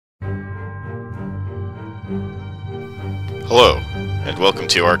Hello, and welcome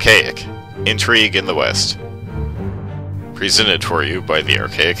to Archaic Intrigue in the West. Presented for you by the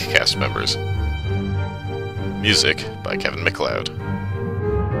Archaic cast members. Music by Kevin MacLeod.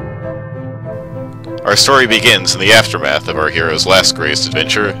 Our story begins in the aftermath of our hero's last greatest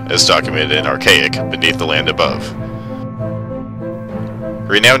adventure, as documented in Archaic Beneath the Land Above.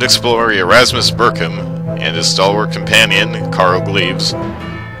 Renowned explorer Erasmus Burkham and his stalwart companion, Carl Gleaves,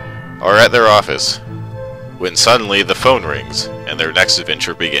 are at their office, when suddenly the phone rings, and their next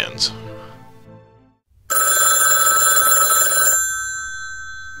adventure begins.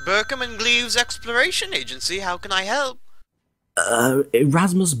 Burkham and Gleaves Exploration Agency, how can I help?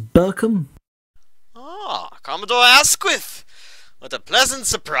 Erasmus Burkham? Ah, Commodore Asquith! What a pleasant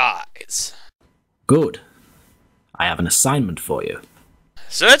surprise! Good. I have an assignment for you.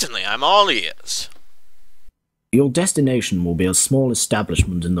 Certainly, I'm all ears. Your destination will be a small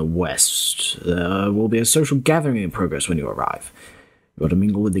establishment in the West. There will be a social gathering in progress when you arrive. You are to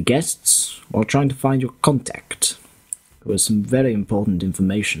mingle with the guests, while trying to find your contact. There is some very important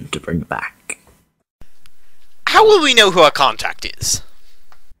information to bring back. How will we know who our contact is?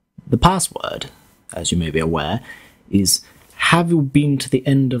 The password, as you may be aware, is, "Have you been to the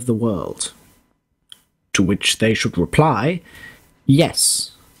end of the world?" To which they should reply,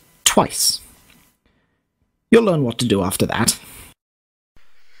 "Yes," twice. You'll learn what to do after that.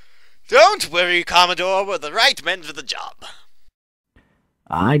 Don't worry, Commodore, we're the right men for the job.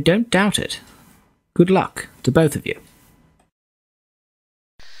 I don't doubt it. Good luck to both of you.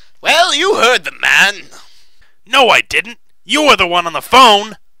 Well, you heard the man. No, I didn't. You were the one on the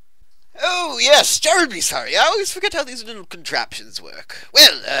phone. Oh, yes, terribly sorry. I always forget how these little contraptions work.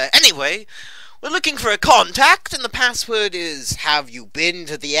 Well, anyway, we're looking for a contact, and the password is, "Have you been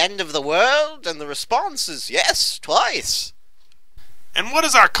to the end of the world?" And the response is, "Yes, twice." And what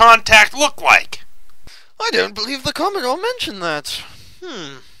does our contact look like? I don't believe the Commodore mentioned that.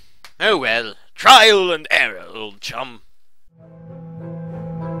 Oh well, trial and error, old chum.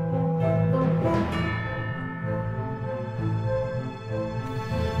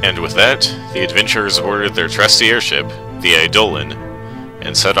 And with that, the adventurers ordered their trusty airship, the Eidolon,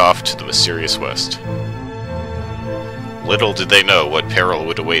 and set off to the mysterious West. Little did they know what peril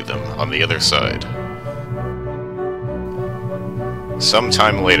would await them on the other side. Some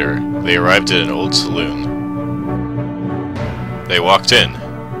time later, they arrived at an old saloon. They walked in,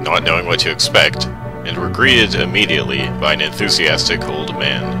 not knowing what to expect, and were greeted immediately by an enthusiastic old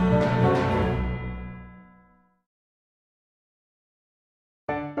man.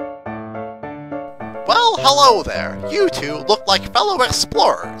 Well, hello there. You two look like fellow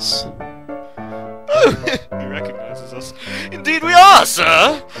explorers. Oh, he recognizes us. Indeed we are,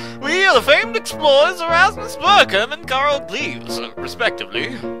 sir. We are the famed explorers Erasmus Burkham and Carl Gleaves,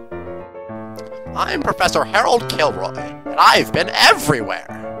 respectively. I'm Professor Harold Kilroy, and I've been everywhere.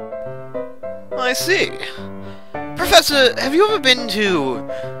 I see. Professor, have you ever been to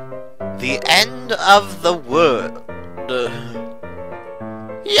the end of the world?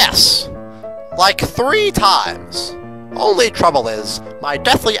 Yes. Like 3 times. Only trouble is, my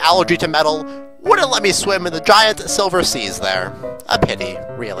deathly allergy to metal wouldn't let me swim in the giant silver seas there. A pity,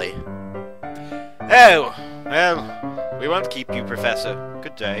 really. Oh, well, we won't keep you, Professor.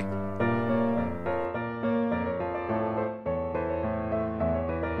 Good day.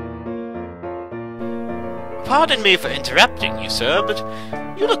 Pardon me for interrupting you, sir, but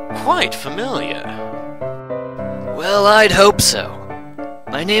you look quite familiar. Well, I'd hope so.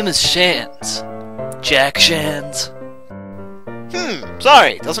 My name is Shands. Jack Shands.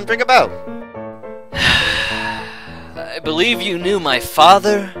 Sorry, doesn't ring a bell. I believe you knew my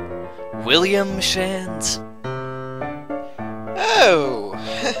father, William Shands. Oh.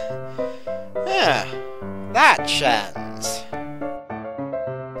 Yeah, that Shands.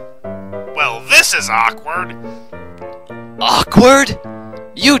 Well, this is awkward. Awkward?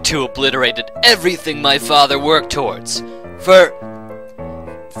 You two obliterated everything my father worked towards.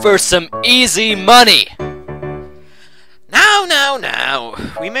 For some easy money. Now.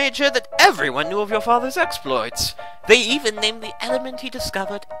 We made sure that everyone knew of your father's exploits. They even named the element he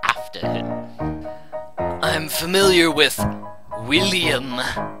discovered after him. I'm familiar with William.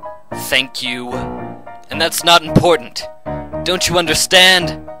 Thank you. And that's not important. Don't you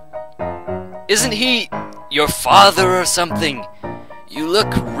understand? Isn't he your father or something? You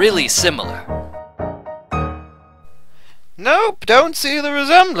look really similar. Nope, don't see the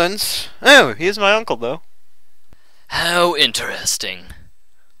resemblance. Oh, he's my uncle, though. How interesting.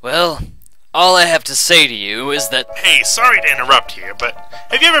 Well, all I have to say to you is that... Hey, sorry to interrupt here, but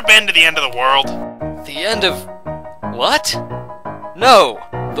have you ever been to the end of the world? The end of... what? No,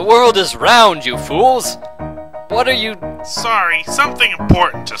 the world is round, you fools. What are you... Sorry, something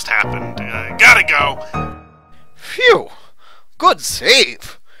important just happened. Gotta go. Phew! Good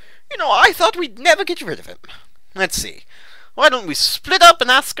save! You know, I thought we'd never get rid of him. Let's see. Why don't we split up and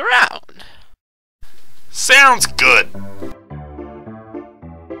ask around? Sounds good.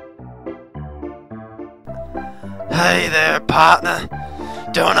 Hey there, partner.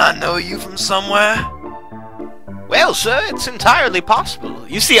 Don't I know you from somewhere? Well, sir, it's entirely possible.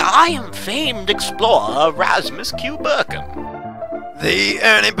 You see, I am famed explorer Erasmus Q. Burkham. The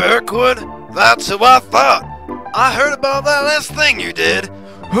Ernie Burkwood? That's who I thought. I heard about that last thing you did.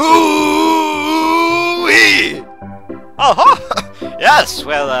 Hoo-wee! Uh-huh! Yes,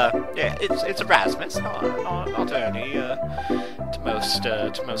 well, yeah, it's Erasmus, not Ernie,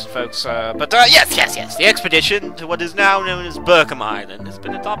 to most folks, but, yes, the expedition to what is now known as Burkham Island has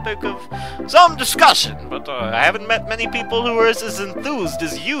been a topic of some discussion, but, I haven't met many people who are as enthused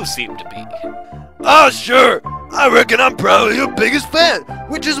as you seem to be. Oh, sure. I reckon I'm probably your biggest fan,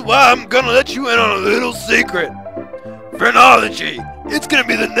 which is why I'm gonna let you in on a little secret. Phrenology. It's gonna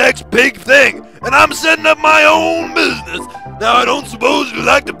be the next big thing, and I'm setting up my own business. Now, I don't suppose you'd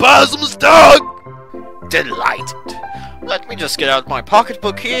like to buy some stock? Delighted. Let me just get out my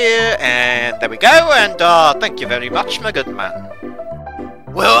pocketbook here, and there we go, and, thank you very much, my good man.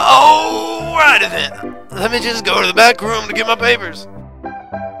 Well, alrighty then. Let me just go to the back room to get my papers.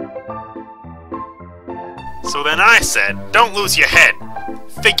 So then I said, don't lose your head.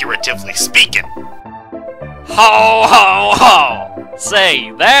 Figuratively speaking. Ho, ho, ho!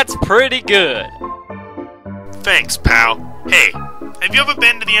 Say, that's pretty good. Thanks, pal. Hey, have you ever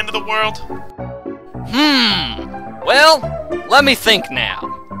been to the end of the world? Well, let me think now.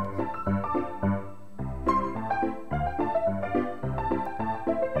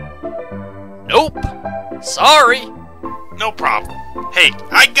 Nope. Sorry. No problem. Hey,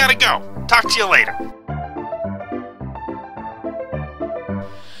 I gotta go. Talk to you later.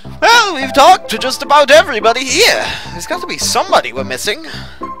 Well, we've talked to just about everybody here. There's got to be somebody we're missing.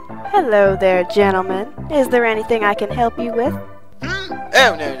 Hello there, gentlemen. Is there anything I can help you with?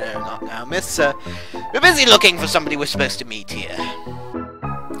 Oh, no, not now, miss. We're busy looking for somebody we're supposed to meet here.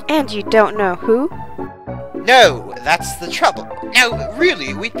 And you don't know who? No, that's the trouble. No,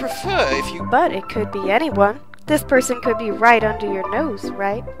 really, we'd prefer if you... But it could be anyone. This person could be right under your nose,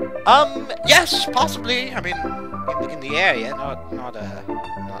 right? Yes, possibly. I mean, in the area, not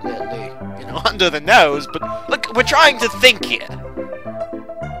literally, under the nose, but look, we're trying to think here.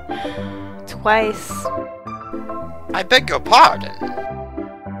 Twice. I beg your pardon.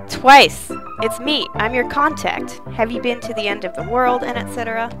 Twice. It's me. I'm your contact. Have you been to the end of the world and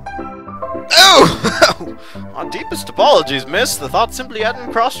etc.? Oh! Our deepest apologies, miss. The thought simply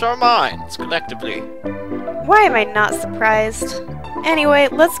hadn't crossed our minds, collectively. Why am I not surprised? Anyway,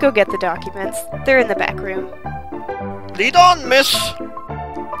 let's go get the documents. They're in the back room. Lead on, miss.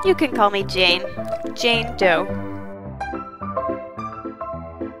 You can call me Jane. Jane Doe.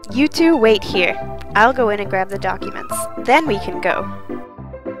 You two wait here. I'll go in and grab the documents. Then we can go.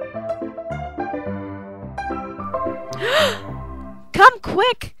 Come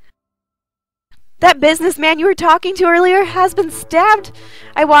quick! That businessman you were talking to earlier has been stabbed.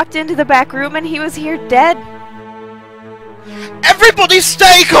 I walked into the back room and he was here dead. Everybody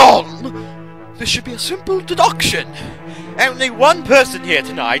stay calm! This should be a simple deduction. Only one person here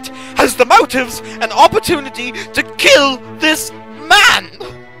tonight has the motives and opportunity to kill this man!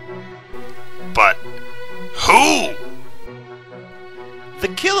 But who? The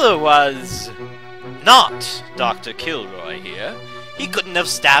killer was not Dr. Kilroy here. He couldn't have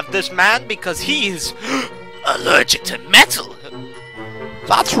stabbed this man because he's allergic to metal.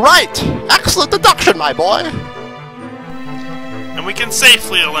 That's right! Excellent deduction, my boy! And we can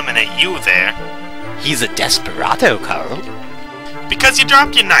safely eliminate you there. He's a desperado, Carl. Because you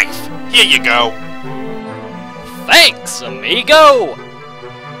dropped your knife. Here you go. Thanks, amigo!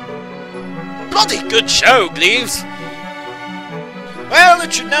 Bloody good show, Gleaves. Well,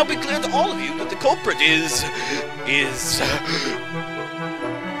 it should now be clear to all of you that the culprit is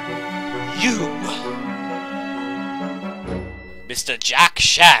you. Mr. Jack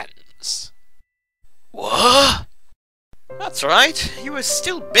Shans. What? That's right. You were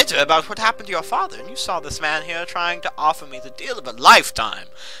still bitter about what happened to your father, and you saw this man here trying to offer me the deal of a lifetime.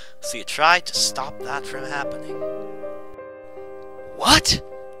 So you tried to stop that from happening. What?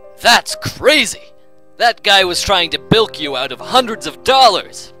 That's crazy! That guy was trying to bilk you out of hundreds of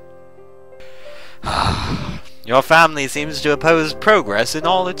dollars! Your family seems to oppose progress in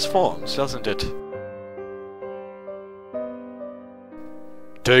all its forms, doesn't it?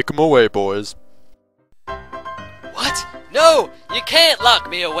 Take him away, boys. What? No! You can't lock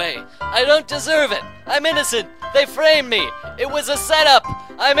me away! I don't deserve it! I'm innocent! They framed me. It was a setup.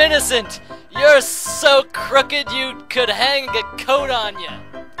 I'm innocent. You're so crooked you could hang a coat on you.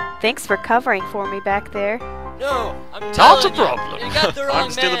 Thanks for covering for me back there. No, I'm Not telling a problem. You got the wrong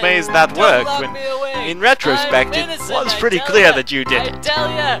I'm still man. amazed that Don't worked lock when, me away. in retrospect, I'm it innocent, was I pretty tell clear ya. that you did I it. tell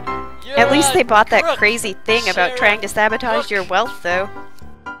ya, you're At least they bought that crook. crazy thing about Sheriff trying to sabotage Crook. your wealth, though.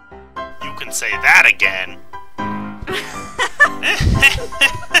 You can say that again.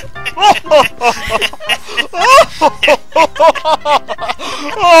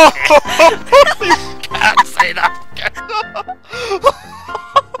 Can't say that again.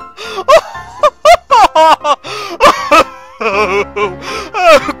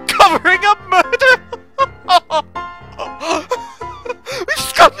 Covering up murder. We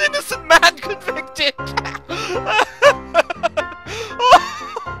just got an innocent man convicted.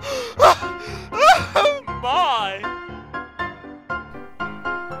 Oh my.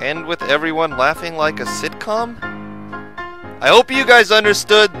 And with everyone laughing like a sitcom? I hope you guys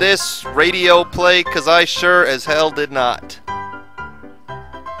understood this radio play, cause I sure as hell did not.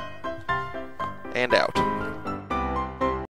 And out.